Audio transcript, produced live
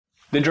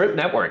The drip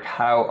network,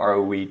 how are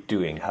we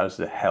doing? How's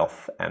the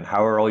health and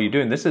how are all you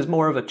doing? This is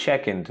more of a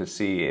check-in to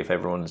see if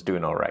everyone's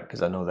doing all right,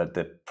 because I know that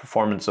the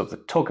performance of the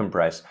token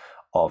price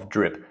of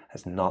drip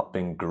has not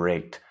been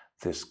great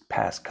this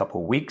past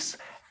couple weeks,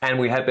 and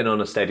we have been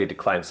on a steady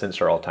decline since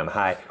our all-time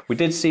high. We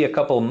did see a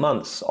couple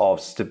months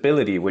of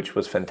stability, which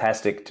was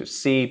fantastic to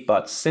see,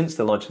 but since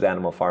the launch of the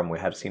animal farm, we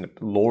have seen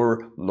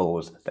lower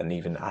lows than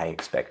even I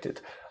expected,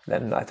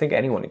 than I think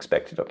anyone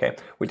expected, okay?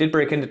 We did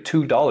break into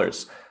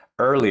 $2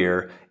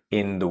 earlier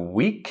in the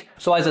week.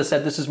 So as I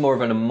said, this is more of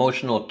an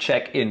emotional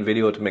check-in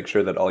video to make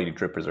sure that all you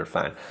drippers are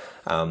fine.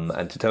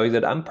 And to tell you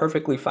that I'm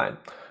perfectly fine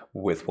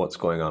with what's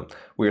going on.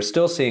 We are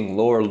still seeing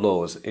lower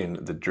lows in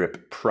the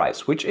drip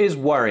price, which is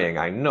worrying.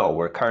 I know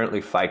we're currently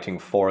fighting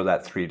for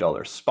that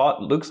 $3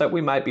 spot. Looks like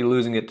we might be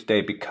losing it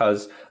today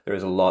because there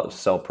is a lot of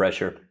sell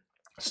pressure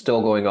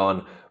still going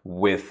on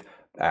with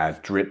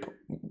drip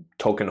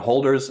token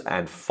holders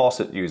and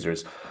faucet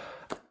users.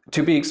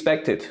 To be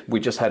expected,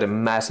 we just had a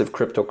massive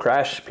crypto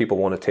crash. People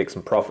want to take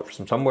some profit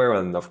from somewhere,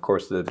 and of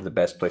course the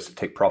best place to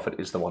take profit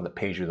is the one that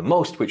pays you the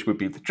most, which would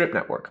be the drip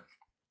network.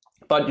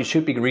 But you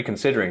should be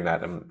reconsidering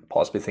that and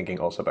possibly thinking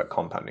also about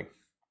compounding.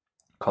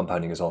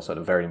 Compounding is also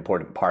a very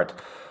important part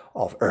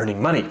of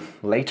earning money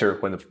later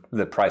when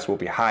the price will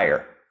be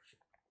higher.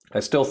 I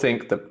still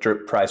think the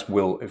drip price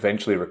will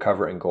eventually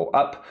recover and go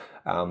up,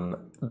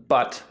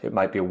 but it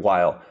might be a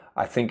while.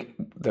 I think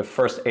the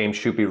first aim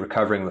should be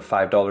recovering the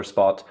 $5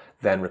 spot,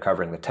 then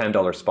recovering the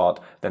 $10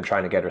 spot, then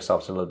trying to get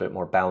ourselves a little bit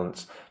more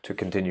balance to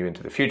continue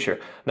into the future.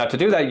 Now to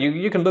do that,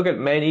 you can look at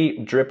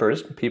many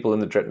drippers, people in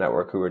the drip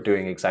network who are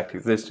doing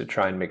exactly this to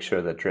try and make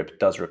sure that drip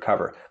does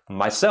recover.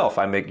 Myself,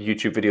 I make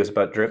YouTube videos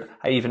about drip.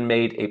 I even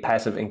made a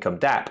passive income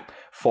Dapp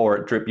for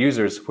drip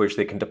users, which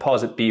they can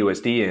deposit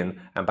BUSD in,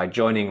 and by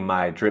joining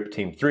my drip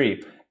team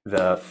 3,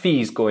 the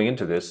fees going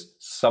into this,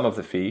 some of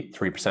the fee,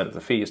 3% of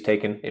the fee is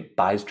taken, it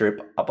buys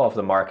drip up off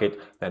the market,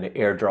 then it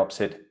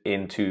airdrops it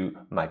into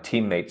my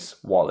teammates'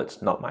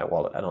 wallets, not my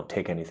wallet. I don't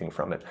take anything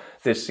from it.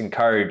 This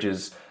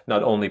encourages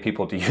not only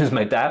people to use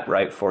my Dapp,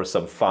 right, for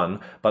some fun,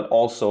 but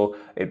also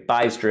it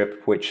buys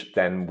drip, which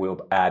then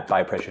will add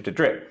buy pressure to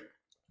drip.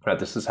 Right,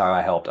 this is how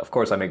I helped. Of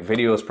course, I make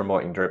videos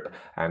promoting drip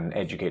and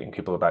educating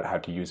people about how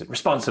to use it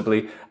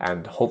responsibly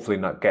and hopefully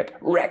not get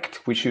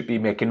wrecked. We should be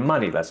making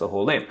money. That's the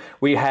whole aim.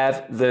 We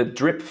have the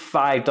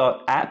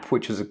drip5.app,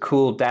 which is a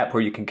cool Dapp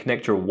where you can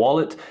connect your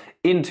wallet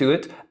into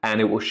it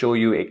and it will show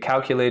you a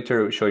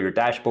calculator, it will show your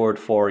dashboard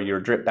for your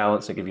drip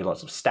balance and give you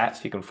lots of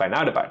stats you can find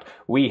out about.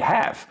 We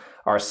have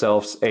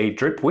ourselves a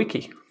drip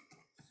wiki.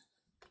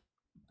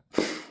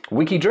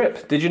 Wiki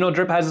Drip. Did you know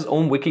Drip has its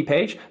own wiki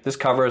page? This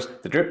covers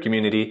the drip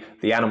community,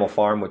 the animal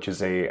farm, which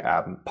is a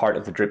part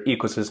of the drip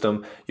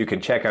ecosystem. You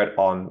can check out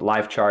on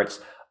live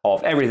charts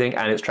of everything,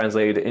 and it's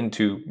translated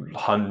into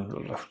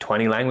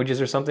 20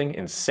 languages or something.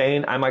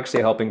 Insane. I'm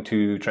actually helping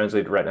to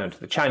translate it right now into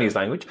the Chinese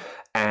language.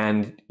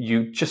 And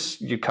you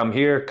come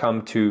here,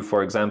 come to,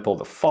 for example,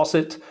 the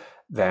faucet,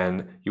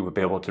 then you would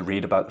be able to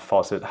read about the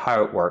faucet,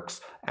 how it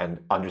works, and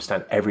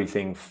understand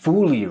everything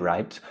fully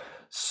right,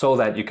 so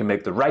that you can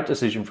make the right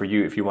decision for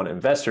you if you want to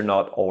invest or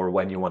not, or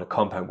when you want to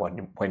compound,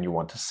 when you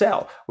want to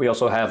sell. We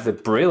also have the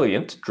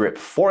brilliant Drip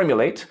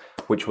Formulate,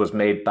 which was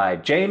made by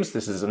James.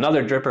 This is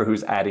another dripper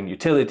who's adding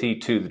utility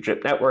to the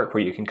drip network,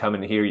 where you can come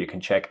in here, you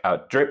can check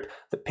out drip,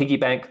 the piggy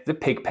bank, the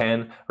pig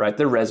pen, right,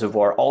 the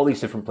reservoir, all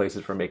these different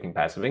places for making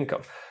passive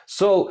income.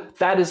 So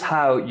that is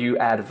how you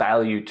add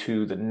value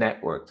to the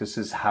network. This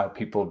is how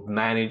people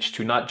manage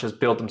to not just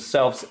build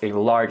themselves a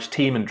large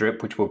team in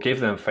drip, which will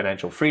give them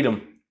financial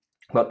freedom,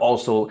 but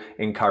also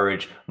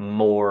encourage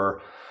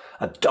more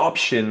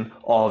adoption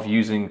of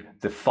using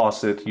the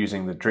faucet,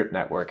 using the drip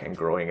network and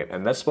growing it.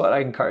 And that's what I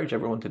encourage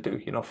everyone to do.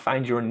 You know,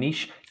 find your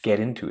niche, get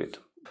into it.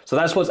 So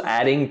that's what's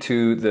adding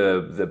to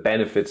the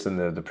benefits and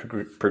the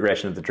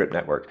progression of the drip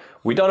network.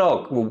 We don't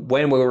know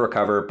when we'll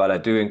recover, but I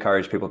do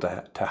encourage people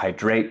to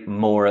hydrate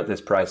more at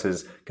these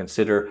prices.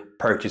 Consider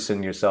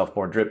purchasing yourself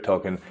more drip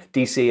token.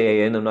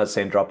 DCA in, I'm not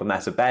saying drop a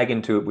massive bag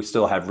into it. We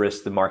still have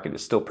risk. The market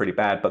is still pretty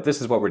bad, but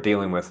this is what we're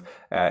dealing with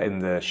in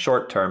the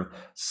short term.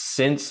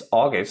 Since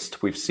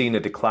August, we've seen a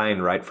decline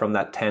right from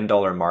that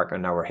 $10 mark,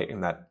 and now we're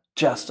hitting that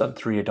just on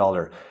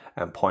 $3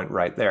 point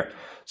right there.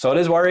 So it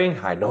is worrying.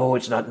 I know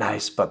it's not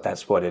nice, but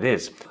that's what it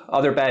is.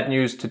 Other bad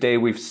news today,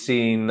 we've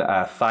seen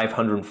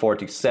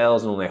 540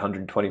 sells and only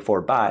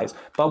 124 buys,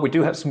 but we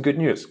do have some good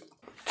news.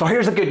 So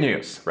here's the good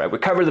news, right? We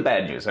covered the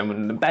bad news,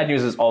 and the bad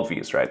news is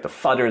obvious, right? The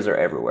fudders are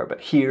everywhere,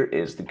 but here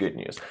is the good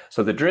news.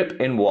 So the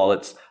drip in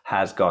wallets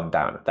has gone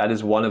down. That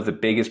is one of the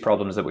biggest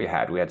problems that we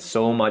had. We had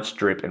so much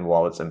drip in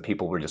wallets and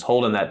people were just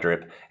holding that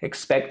drip,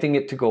 expecting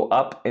it to go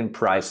up in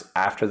price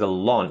after the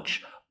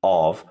launch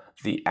of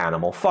the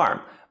animal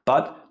farm.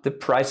 But the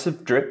price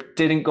of drip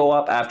didn't go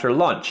up after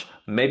launch.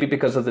 Maybe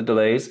because of the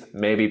delays,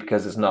 maybe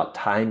because it's not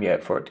time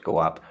yet for it to go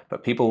up,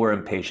 but people were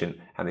impatient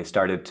and they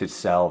started to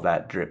sell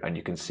that drip. And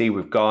you can see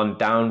we've gone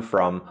down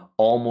from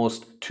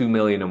almost 2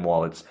 million in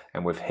wallets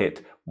and we've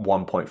hit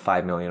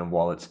 1.5 million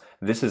wallets.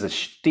 This is a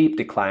steep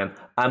decline.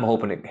 I'm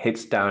hoping it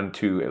hits down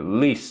to at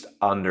least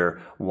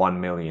under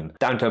 1 million.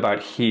 Down to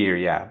about here,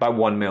 yeah, about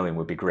 1 million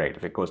would be great.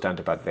 If it goes down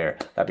to about there,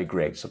 that'd be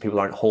great. So people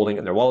aren't holding it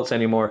in their wallets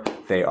anymore.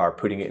 They are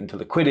putting it into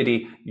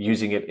liquidity,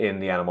 using it in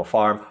the animal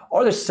farm,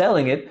 or they're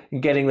selling it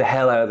and getting the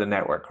hell out of the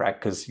network, right?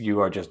 Because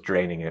you are just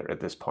draining it at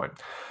this point.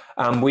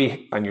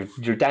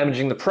 You're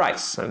damaging the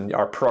price and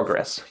our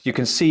progress. You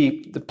can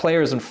see the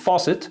players in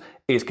faucet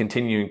is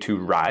continuing to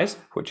rise,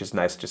 which is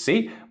nice to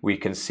see. We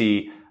can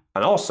see,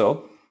 and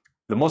also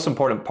the most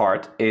important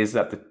part is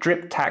that the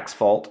drip tax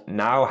vault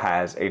now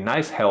has a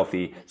nice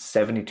healthy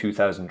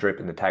 72,000 drip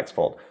in the tax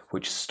vault,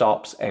 which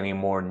stops any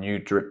more new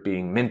drip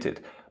being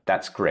minted.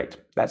 That's great.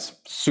 That's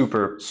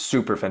super,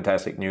 super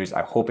fantastic news.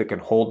 I hope it can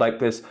hold like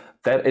this.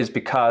 That is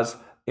because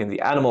in the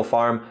animal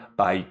farm,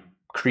 by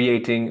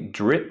creating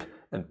drip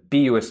and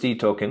BUSD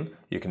token,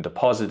 you can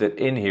deposit it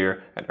in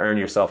here and earn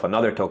yourself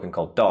another token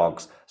called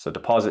dogs. So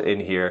deposit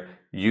in here,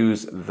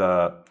 use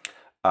the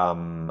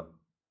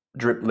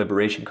drip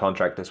liberation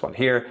contract, this one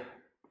here,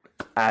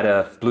 add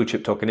a blue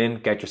chip token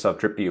in, get yourself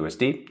drip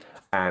BUSD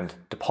and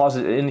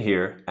deposit it in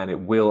here, and it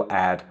will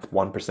add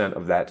 1%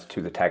 of that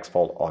to the tax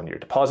vault on your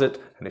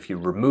deposit. And if you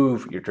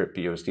remove your drip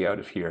BUSD out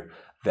of here,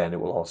 then it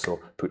will also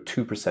put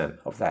 2%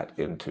 of that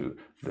into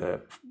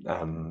the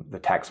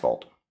tax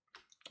vault.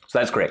 So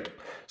that's great.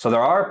 So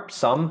there are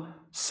some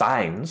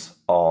signs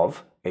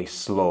of a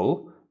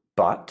slow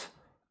but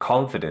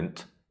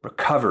confident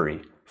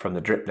recovery from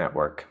the drip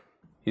network.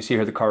 You see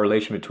here the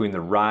correlation between the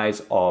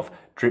rise of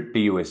drip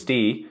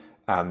BUSD,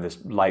 this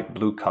light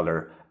blue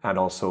color, and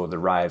also the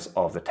rise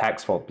of the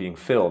tax vault being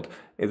filled.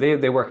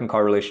 They work in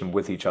correlation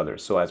with each other.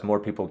 So as more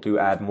people do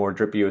add more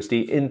drip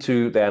BUSD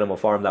into the animal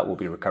farm, that will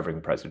be recovering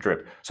the price of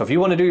drip. So if you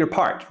want to do your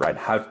part, right,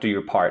 how to do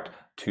your part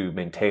to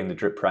maintain the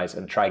drip price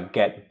and try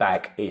get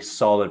back a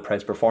solid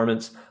price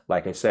performance,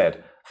 like I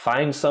said,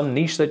 find some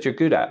niche that you're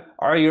good at.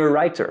 Are you a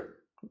writer?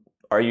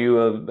 Are you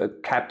a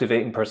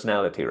captivating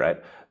personality,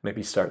 right?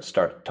 Maybe start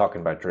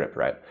talking about drip,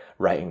 right?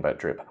 Writing about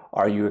drip.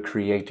 Are you a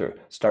creator?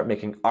 Start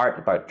making art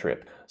about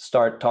drip.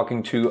 Start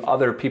talking to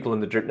other people in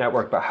the drip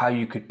network about how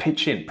you could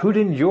pitch in. Put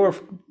in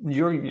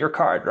your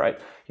card, right?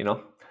 You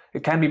know,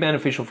 it can be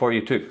beneficial for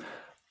you too.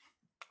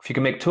 If you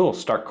can make tools,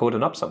 start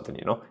coding up something,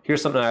 you know.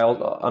 Here's something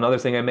another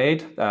thing I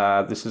made.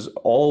 This is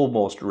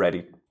almost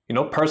ready. You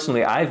know,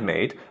 personally, I've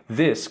made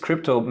this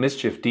Crypto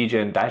Mischief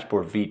DGen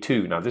Dashboard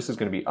V2. Now, this is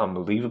going to be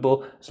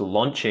unbelievable. It's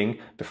launching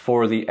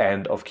before the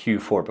end of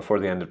Q4, before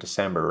the end of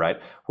December,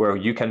 right? Where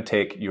you can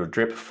take your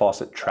drip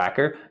faucet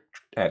tracker,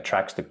 it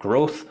tracks the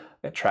growth,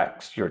 it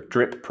tracks your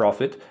drip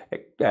profit,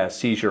 it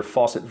sees your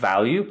faucet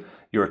value,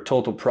 your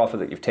total profit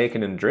that you've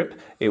taken in drip.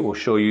 It will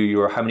show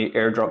you how many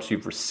airdrops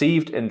you've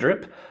received in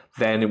drip.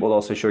 Then it will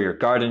also show your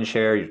garden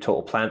share, your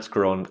total plants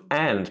grown,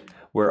 and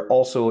we're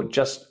also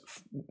just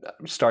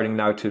starting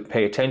now to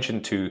pay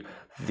attention to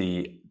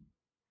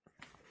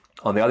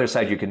on the other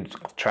side, you can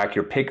track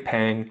your pig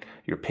pen,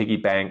 your piggy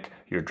bank,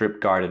 your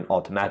drip garden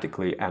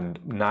automatically. And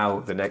now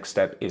the next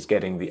step is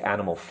getting the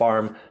animal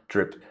farm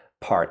drip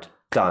part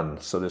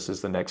done. So this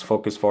is the next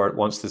focus for it.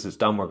 Once this is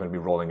done, we're going to be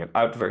rolling it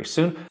out very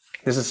soon.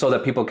 This is so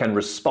that people can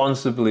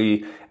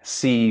responsibly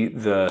see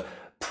the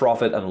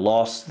profit and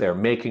loss they're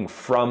making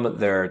from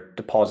their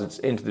deposits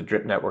into the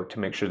drip network to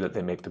make sure that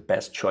they make the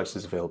best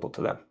choices available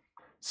to them.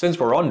 Since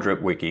we're on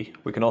Drip Wiki,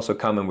 we can also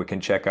come and we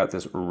can check out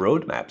this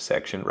roadmap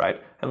section,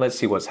 right? And let's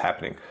see what's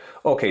happening.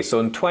 Okay,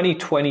 so in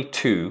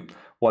 2022,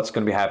 what's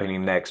going to be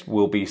happening next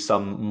will be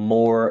some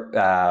more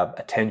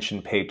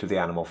attention paid to the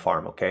animal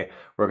farm, okay?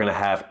 We're going to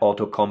have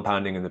auto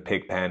compounding in the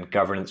pig pen,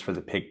 governance for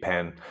the pig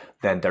pen,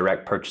 then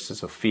direct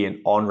purchases of fee and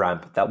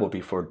on-ramp. That will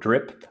be for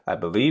drip, I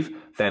believe.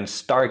 Then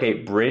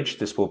Stargate Bridge,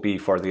 this will be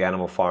for the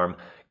animal farm.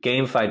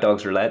 GameFi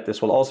Dogs Roulette,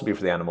 this will also be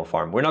for the animal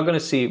farm. We're not going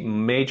to see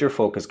major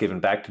focus given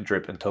back to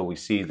drip until we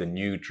see the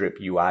new drip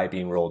UI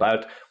being rolled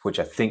out, which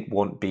I think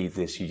won't be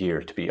this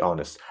year, to be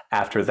honest.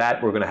 After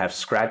that, we're going to have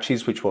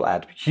scratchies, which will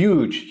add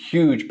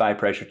huge buy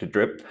pressure to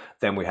drip.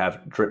 Then we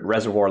have drip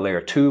reservoir layer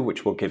 2,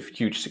 which will give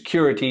huge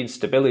security and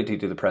stability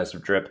to the price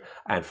of drip.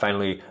 And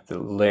finally, the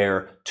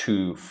layer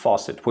 2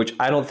 faucet, which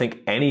I don't think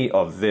any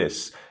of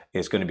this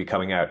is going to be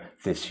coming out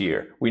this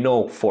year. We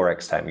know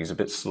Forex timing is a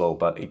bit slow,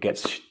 but it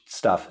gets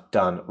stuff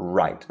done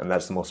right, and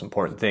that's the most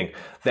important thing.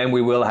 Then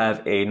we will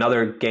have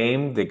another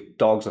game, the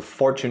Dogs of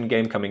Fortune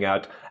game coming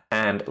out,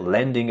 and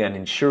lending and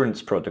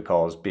insurance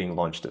protocols being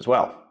launched as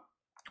well,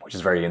 which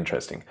is very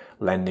interesting.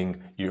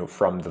 Lending you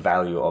from the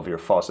value of your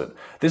faucet.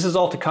 This is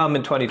all to come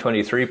in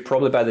 2023.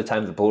 Probably by the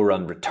time the bull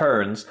run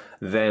returns,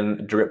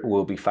 then drip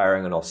will be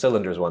firing on all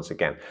cylinders once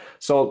again.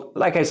 So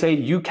like I say,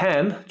 you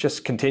can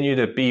just continue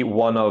to be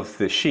one of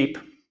the sheep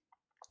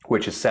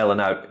which is selling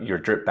out your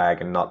drip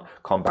bag and not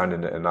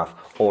compounding it enough,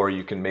 or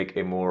you can make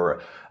a more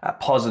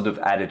positive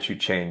attitude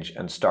change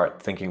and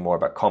start thinking more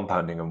about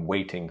compounding and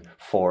waiting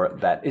for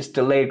that. It's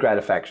delayed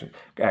gratification.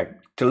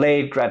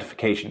 delayed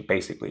gratification,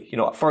 basically. You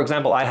know, for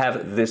example, I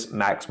have this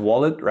Max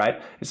wallet,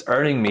 right? It's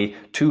earning me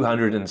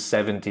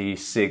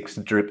 276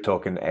 drip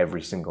token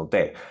every single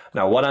day.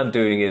 Now, what I'm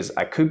doing is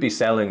I could be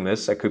selling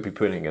this. I could be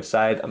putting it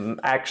aside.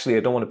 Actually, I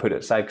don't want to put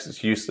it aside because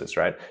it's useless,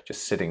 right?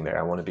 Just sitting there.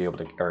 I want to be able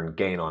to earn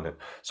gain on it.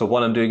 So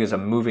what I'm doing is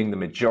I'm moving the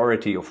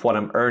majority of what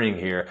I'm earning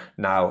here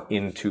now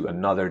into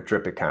another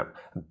drip account.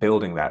 I'm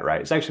building that,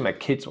 right? It's actually my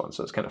kid's one,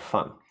 so it's kind of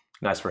fun.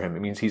 Nice for him.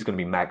 It means he's going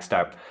to be maxed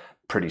out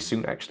pretty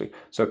soon, actually.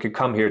 So I could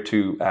come here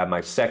to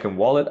my second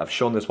wallet. I've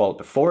shown this wallet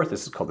before.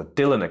 This is called the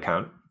Dylan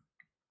account.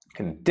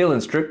 And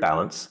Dylan's drip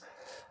balance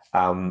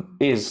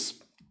is,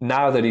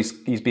 now that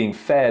he's being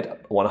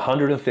fed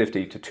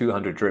 150 to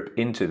 200 drip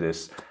into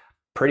this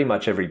pretty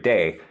much every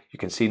day. You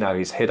can see now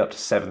he's hit up to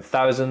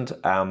 7,000.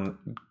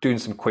 Doing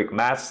some quick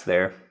maths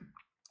there.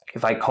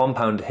 If I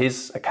compound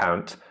his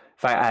account,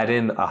 if I add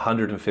in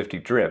 150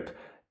 drip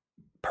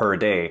per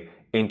day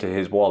into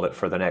his wallet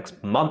for the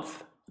next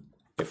month,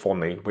 if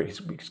only, he's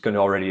going to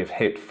already have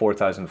hit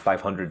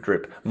 4,500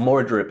 drip,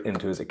 more drip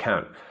into his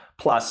account,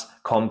 plus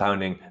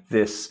compounding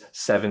this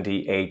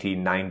 70, 80,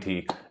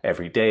 90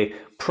 every day.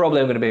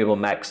 Probably I'm going to be able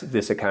to max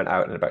this account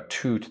out in about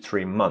 2 to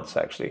 3 months,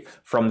 actually.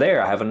 From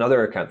there, I have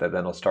another account that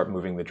then I'll start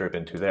moving the drip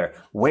into there,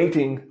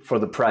 waiting for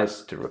the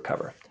price to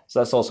recover. So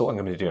that's also what I'm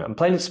going to be doing. I'm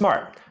playing it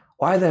smart.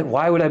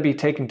 Why would I be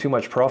taking too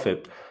much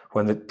profit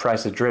when the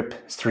price of drip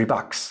is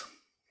 $3?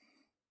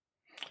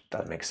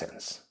 Doesn't make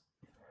sense.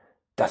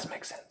 Doesn't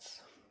make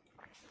sense.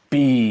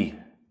 Be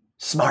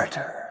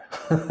smarter.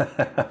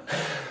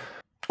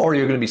 Or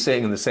you're going to be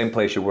sitting in the same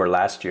place you were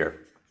last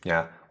year.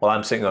 Yeah. Well,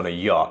 I'm sitting on a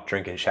yacht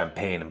drinking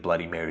champagne and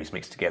Bloody Marys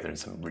mixed together in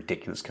some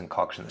ridiculous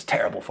concoction that's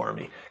terrible for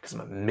me because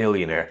I'm a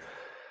millionaire.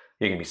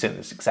 You're going to be sitting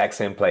in this exact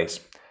same place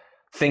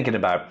thinking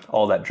about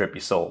all that drip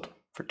you sold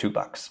for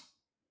 $2.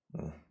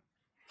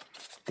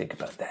 Think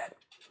about that.